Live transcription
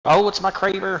Oh, it's my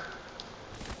Kraber.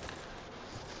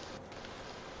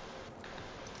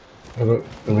 I don't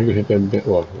think we hit that bit.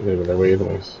 Well, they were that way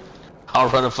anyways. I'll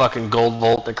run a fucking gold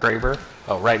bolt to Kraber.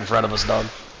 Oh, right in front of us, dog.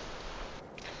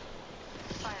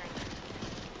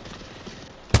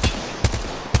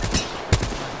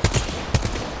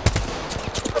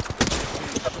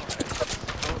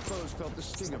 Our foes felt the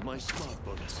sting of my smart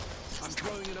bullet. I'm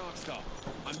throwing an arc star.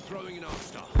 I'm throwing an arc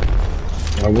star.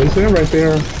 I was there right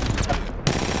there.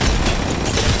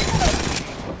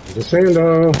 Just saying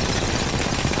though.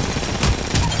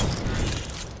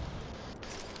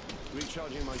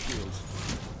 Recharging my shields.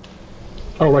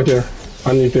 Oh, right there.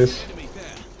 Underneath this. Enemy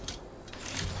there.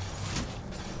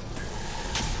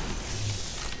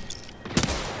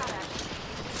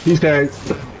 He's tagged.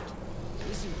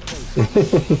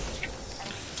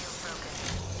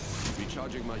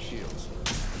 Recharging my shields.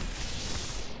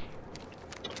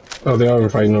 Oh, they are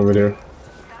fighting over there.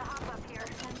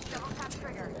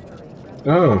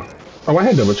 Oh. Oh, I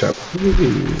had double tap.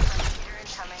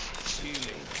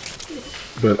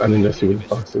 But I didn't see what the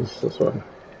box is, that's why.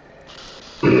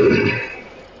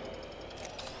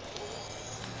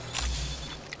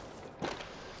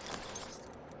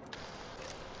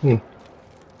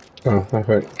 Oh,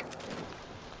 perfect.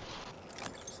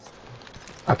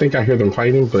 I think I hear them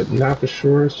fighting, but not for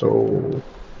sure, so...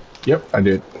 Yep, I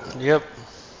did. Yep.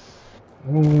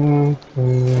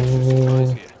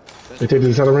 They take the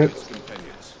accelerant.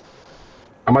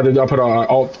 I'm about to put an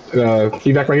alt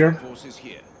evac right here.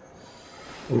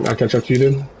 I'll catch up to you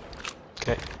then.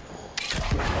 Okay.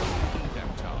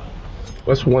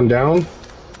 What's one down?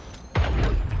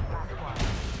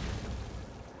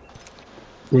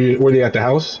 Were they at the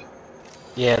house?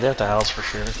 Yeah, they're at the house for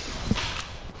sure.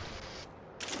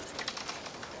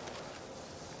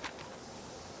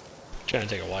 Trying to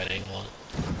take a wide angle on it.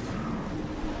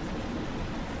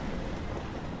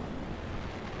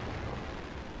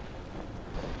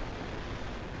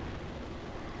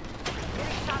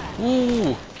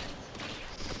 Ooh.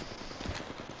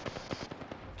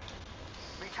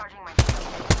 Recharging my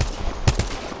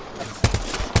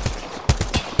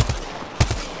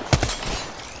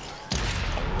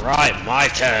Right, my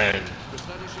turn.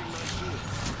 Replenishing my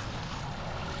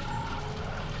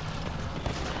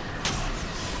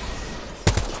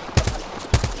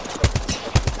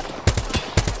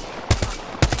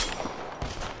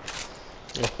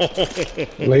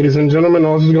shields. Ladies and gentlemen,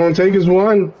 all this is going to take is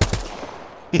one.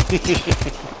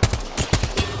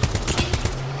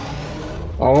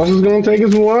 All this is going to take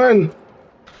is one.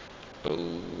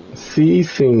 Si,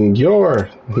 senor.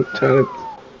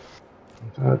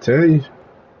 I'll tell you.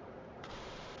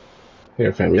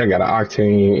 Here, family, I got an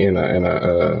octane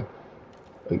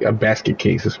and a basket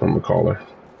case. Is from a caller.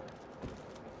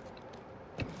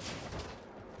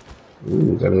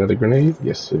 Ooh, is that another grenade?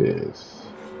 Yes, it is.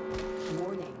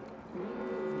 warning.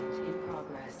 Movement in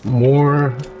progress.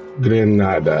 More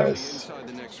granadas. Inside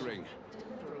the next ring.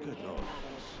 Good lord.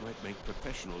 Might make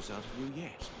professionals out of you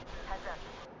yet. Heads up.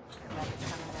 Medic's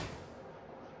coming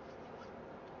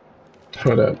in.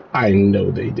 Hold up. I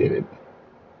know they did it.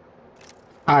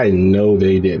 I know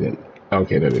they didn't.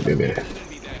 Okay, no, they did it.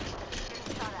 Enemy there.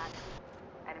 Getting shot at.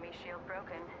 Enemy shield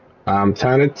broken. I'm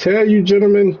trying to tell you,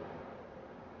 gentlemen.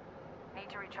 Need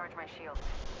to recharge my shield.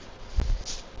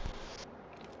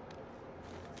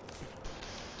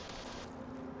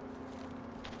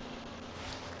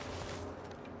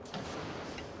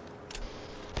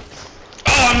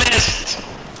 Oh, I missed!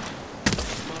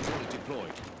 Smart bullet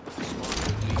deployed. Smart bullet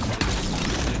leads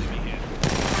to an enemy here.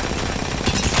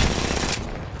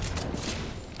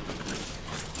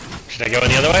 Should I go in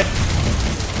the other way?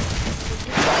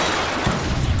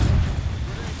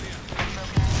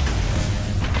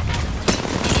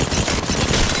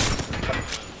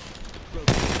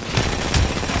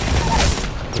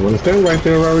 You understand right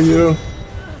there, how are you?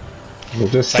 I'm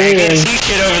just Like, I can't saying. see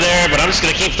shit over there, but I'm just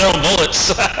gonna keep throwing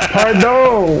bullets. Pardon!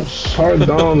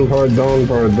 Pardon, pardon,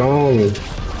 pardon.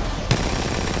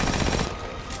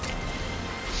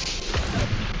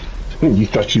 You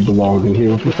thought you belonged in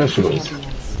here with professionals.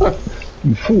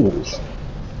 You fools.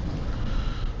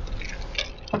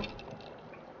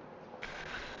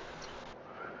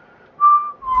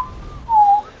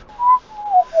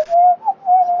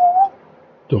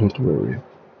 Don't worry.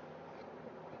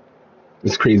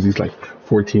 It's crazy. It's like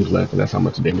 4 teams left, and that's how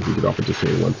much damage we get off of just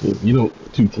saying one team. You don't,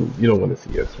 2 teams. You don't want to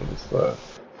see us when it's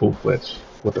full-fledged.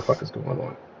 What the fuck is going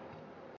on?